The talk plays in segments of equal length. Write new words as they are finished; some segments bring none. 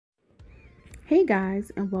Hey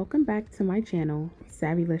guys, and welcome back to my channel,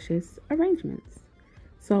 Savvylicious Arrangements.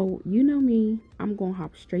 So, you know me, I'm gonna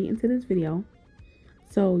hop straight into this video.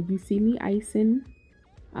 So, you see me icing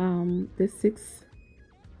this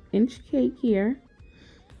 6-inch cake here,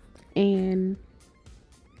 and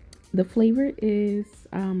the flavor is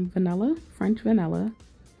vanilla, French vanilla,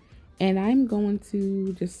 and I'm going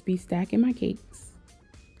to just be stacking my cakes.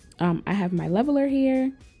 I have my leveler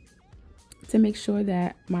here to make sure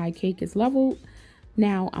that my cake is leveled.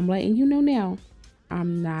 Now, I'm letting you know now,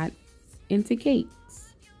 I'm not into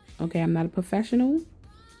cakes. Okay, I'm not a professional.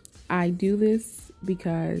 I do this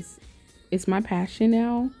because it's my passion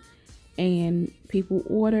now, and people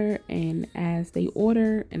order, and as they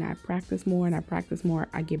order and I practice more and I practice more,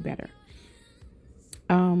 I get better.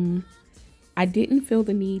 I didn't feel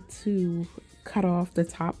the need to cut off the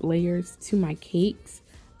top layers to my cakes.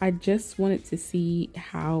 I just wanted to see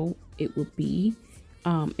how it would be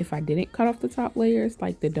if I didn't cut off the top layers,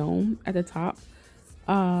 like the dome at the top.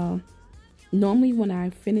 Normally when I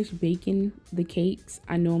finish baking the cakes,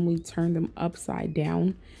 I normally turn them upside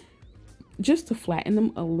down just to flatten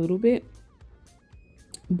them a little bit,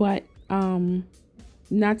 but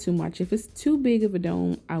not too much. If it's too big of a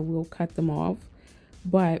dome, I will cut them off,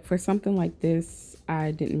 but for something like this, I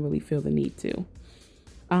didn't really feel the need to.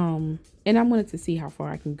 And I wanted to see how far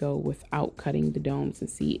I can go without cutting the domes and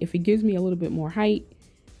see if it gives me a little bit more height,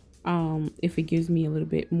 if it gives me a little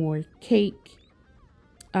bit more cake,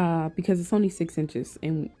 because it's only 6 inches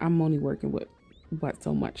and I'm only working with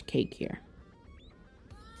so much cake here.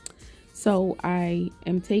 So I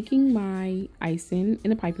am taking my icing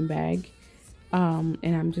in a piping bag, and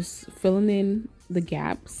I'm just filling in the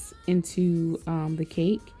gaps into the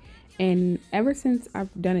cake. And ever since I've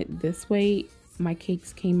done it this way, my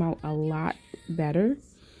cakes came out a lot better.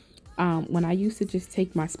 When I used to just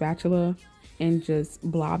take my spatula and just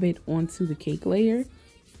blob it onto the cake layer,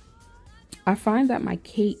 I find that my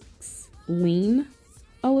cakes lean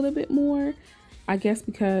a little bit more. I guess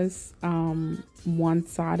because one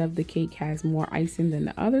side of the cake has more icing than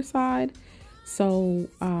the other side. So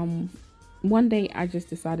one day I just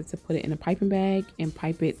decided to put it in a piping bag and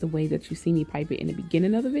pipe it the way that you see me pipe it in the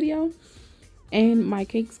beginning of the video. And my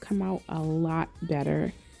cakes come out a lot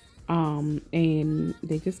better, and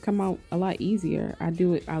they just come out a lot easier.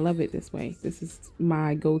 I love it this way. This is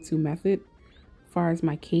my go-to method as far as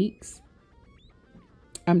my cakes.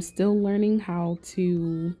 I'm still learning how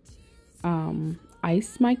to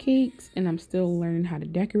ice my cakes, and I'm still learning how to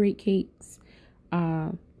decorate cakes.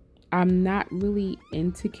 I'm not really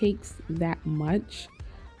into cakes that much,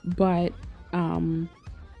 but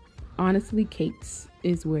honestly, cakes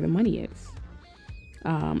is where the money is.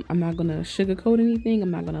 I'm not going to sugarcoat anything. I'm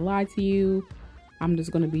not going to lie to you. I'm just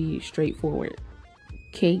going to be straightforward.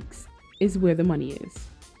 Cakes is where the money is.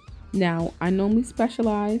 Now, I normally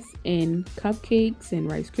specialize in cupcakes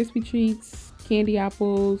and Rice Krispie treats, candy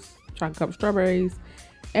apples, chocolate covered strawberries,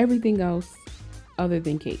 everything else other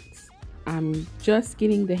than cakes. I'm just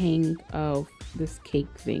getting the hang of this cake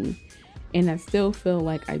thing, and I still feel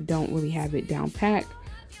like I don't really have it down pat,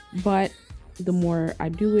 but the more I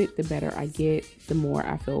do it, the better I get, the more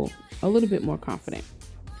I feel a little bit more confident.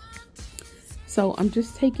 So I'm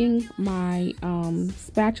just taking my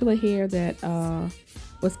spatula here that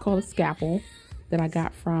was called a scalpel that I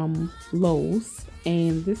got from Lowe's,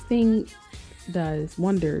 and this thing does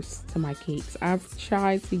wonders to my cakes. I've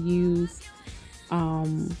tried to use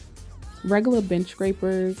regular bench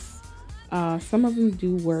scrapers. Some of them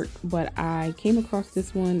do work, but I came across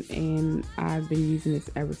this one and I've been using this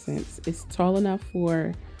ever since. It's tall enough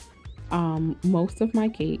for most of my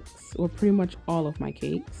cakes, or pretty much all of my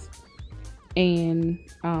cakes, and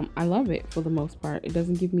I love it for the most part. It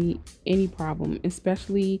doesn't give me any problem,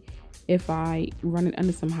 especially if I run it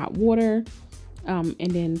under some hot water and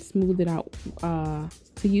then smooth it out,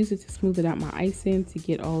 to use it to smooth it out my icing, to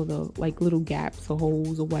get all the like little gaps or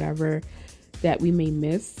holes or whatever that we may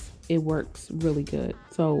miss. It works really good.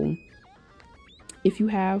 So if you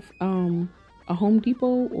have a Home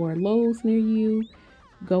Depot or Lowe's near you,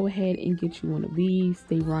 go ahead and get you one of these.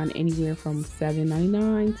 They run anywhere from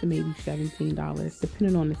 $7.99 to maybe $17,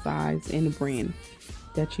 depending on the size and the brand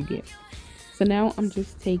that you get. So now I'm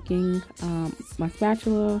just taking my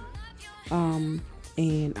spatula,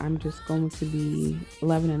 and I'm just going to be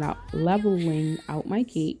leveling out my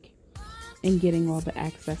cake and getting all the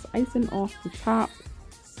excess icing off the top.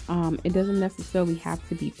 It doesn't necessarily have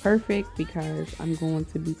to be perfect because I'm going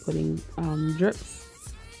to be putting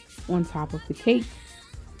drips on top of the cake.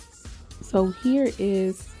 So here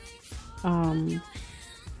is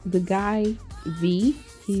the guy V.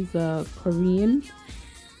 He's a Korean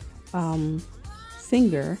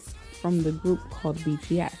singer from the group called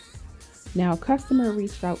BTS. Now, a customer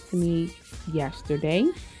reached out to me yesterday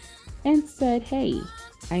and said, hey,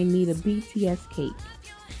 I need a BTS cake.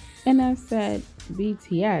 And I said,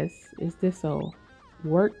 BTS? Is this a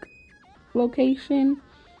work location?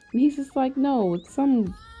 And he's just like, no, it's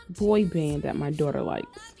some boy band that my daughter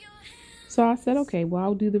likes. So I said, okay, well,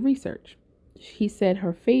 I'll do the research. He said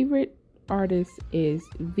her favorite artist is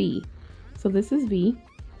V. So this is V.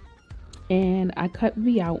 And I cut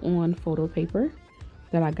V out on photo paper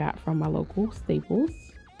that I got from my local Staples.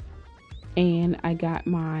 And I got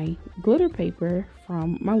my glitter paper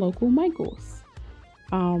from my local Michaels.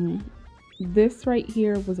 This right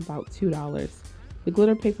here was about $2. The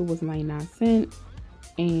glitter paper was 99 cents,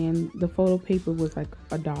 and the photo paper was like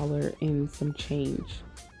 $1 and some change.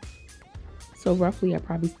 So roughly I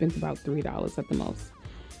probably spent about $3 at the most.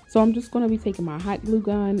 So I'm just going to be taking my hot glue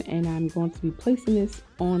gun and I'm going to be placing this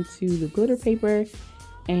onto the glitter paper,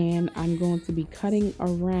 and I'm going to be cutting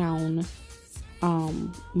around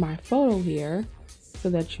my photo here so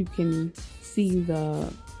that you can see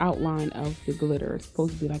the outline of the glitter. It's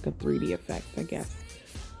supposed to be like a 3D effect, I guess.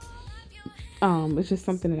 It's just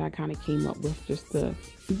something that I kind of came up with just to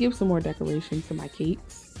give some more decoration to my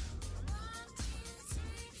cakes.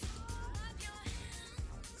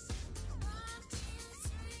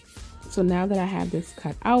 So now that I have this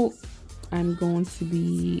cut out, I'm going to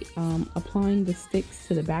be applying the sticks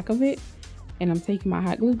to the back of it. And I'm taking my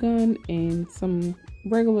hot glue gun and some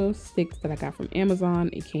regular sticks that I got from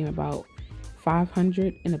Amazon. It came about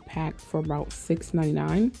 500 in a pack for about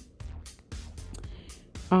 $6.99.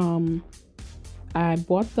 I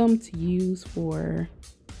bought them to use for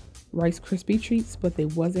Rice Krispie treats, but they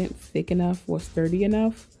wasn't thick enough or sturdy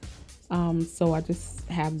enough. So I just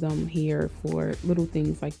have them here for little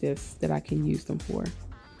things like this that I can use them for.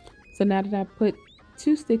 So now that I put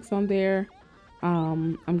 2 sticks on there,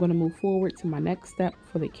 I'm going to move forward to my next step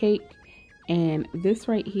for the cake. And this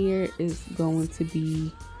right here is going to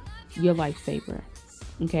be your lifesaver.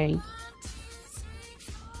 Okay.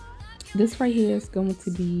 This right here is going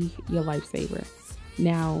to be your lifesaver.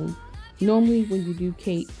 Now, normally when you do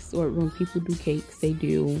cakes, or when people do cakes, they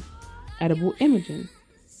do edible imaging.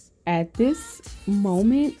 At this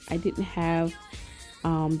moment, I didn't have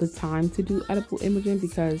the time to do edible imaging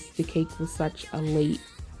because the cake was such a late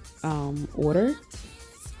order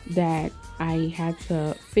that I had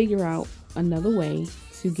to figure out another way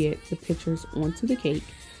to get the pictures onto the cake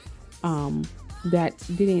that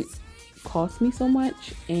didn't cost me so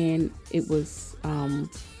much, and it was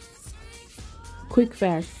quick,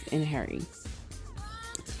 fast, and hurry.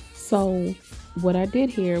 So what I did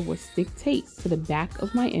here was stick tape to the back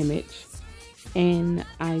of my image, and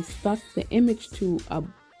I stuck the image to a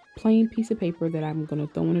plain piece of paper that I'm going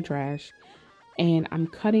to throw in the trash, and I'm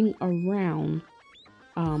cutting around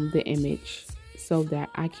the image so that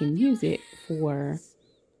I can use it for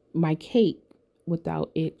my cake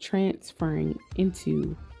without it transferring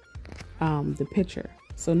into the picture.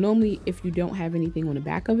 So normally if you don't have anything on the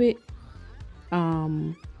back of it,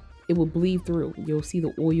 it will bleed through. You'll see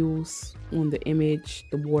the oils on the image,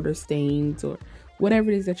 the water stains, or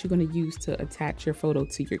whatever it is that you're going to use to attach your photo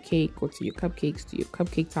to your cake or to your cupcakes, to your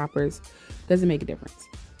cupcake toppers. Doesn't make a difference.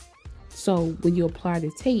 So when you apply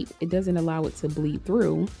the tape, it doesn't allow it to bleed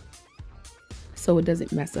through, so it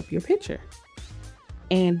doesn't mess up your picture.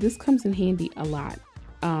 And this comes in handy a lot.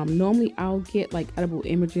 Normally I'll get like edible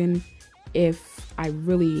imaging if I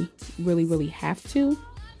really have to.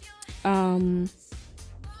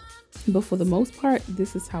 But for the most part,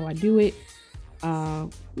 this is how I do it.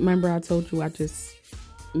 Remember I told you I just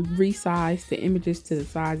resize the images to the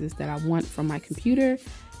sizes that I want from my computer,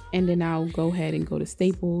 and then I'll go ahead and go to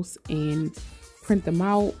Staples and print them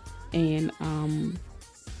out. And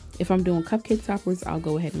if I'm doing cupcake toppers, I'll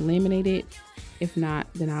go ahead and laminate it. If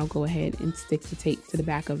not, then I'll go ahead and stick the tape to the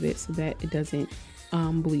back of it so that it doesn't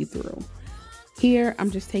bleed through. Here, I'm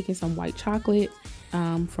just taking some white chocolate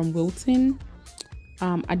from Wilton.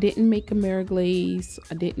 I didn't make a Mariglaze.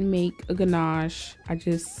 I didn't make a ganache. I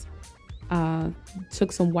just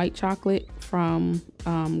took some white chocolate from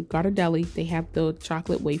Gardadelli. They have the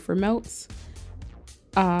chocolate wafer melts.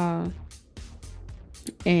 And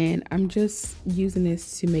I'm just using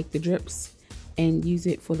this to make the drips and use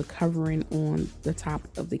it for the covering on the top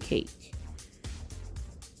of the cake.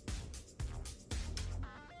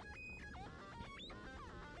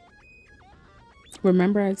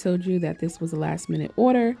 Remember I told you that this was a last minute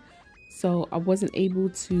order, so I wasn't able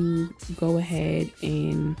to go ahead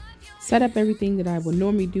and set up everything that I would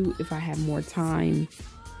normally do if I had more time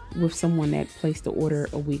with someone that placed the order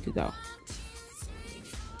a week ago.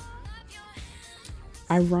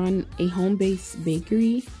 I run a home-based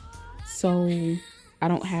bakery So I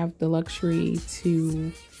don't have the luxury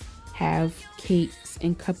to have cakes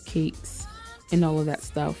and cupcakes and all of that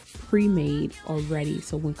stuff pre-made already.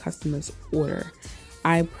 So when customers order,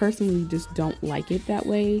 I personally just don't like it that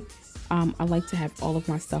way. I like to have all of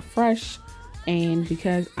my stuff fresh. And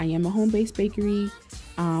because I am a home-based bakery,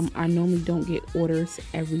 I normally don't get orders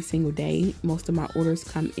every single day. Most of my orders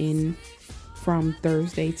come in from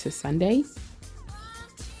Thursday to Sunday.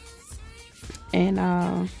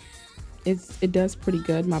 And it does pretty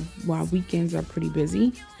good. My weekends are pretty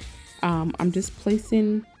busy. I'm just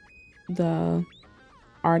placing the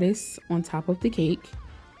artists on top of the cake.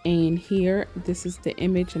 And here, this is the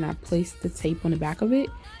image, and I placed the tape on the back of it.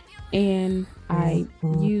 And I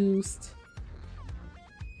used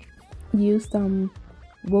Wilton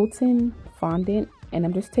fondant, and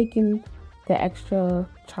I'm just taking the extra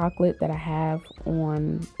chocolate that I have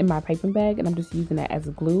in my piping bag, and I'm just using that as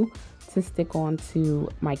a glue to stick onto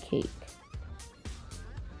my cake.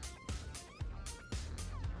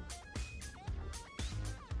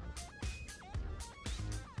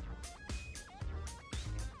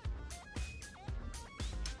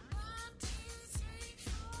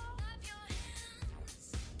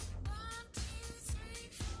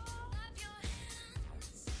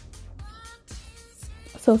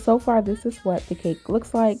 So far this is what the cake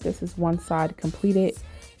looks like. This is one side completed.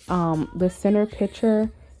 The center picture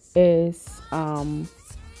is a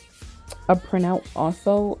printout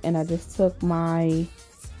also, and I just took my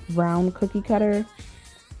round cookie cutter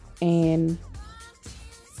and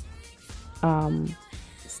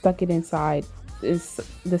stuck it inside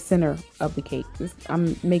the center of the cake.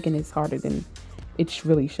 I'm making this harder than it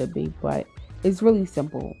really should be, but it's really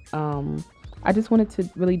simple. I just wanted to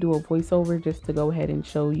really do a voiceover just to go ahead and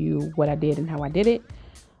show you what I did and how I did it,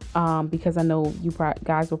 because I know you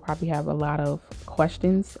guys will probably have a lot of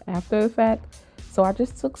questions after the fact. So I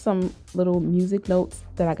just took some little music notes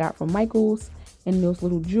that I got from Michael's and those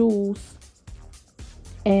little jewels,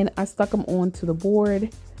 and I stuck them onto the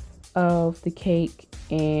board of the cake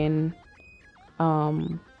and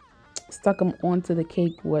stuck them onto the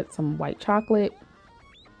cake with some white chocolate.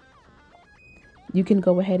 You can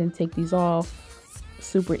go ahead and take these off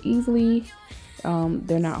super easily.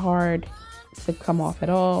 They're not hard to come off at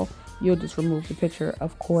all. You'll just remove the picture,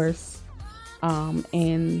 of course,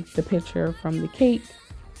 and the picture from the cake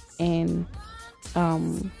and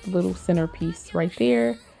the little centerpiece right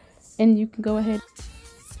there. And you can go ahead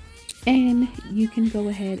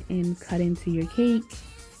and cut into your cake.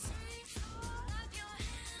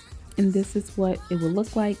 And this is what it will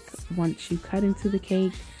look like once you cut into the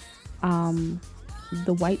cake.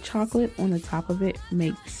 The white chocolate on the top of it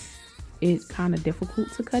makes it kind of difficult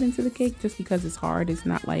to cut into the cake just because it's hard. It's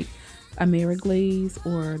not like a mirror glaze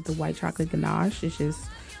or the white chocolate ganache. It's just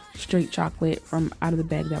straight chocolate from out of the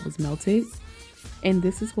bag that was melted. And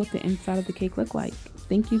this is what the inside of the cake looked like.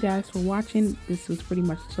 Thank you guys for watching. This was pretty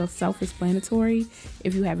much just self-explanatory.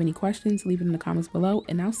 If you have any questions, leave it in the comments below,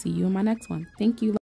 and I'll see you in my next one. Thank you.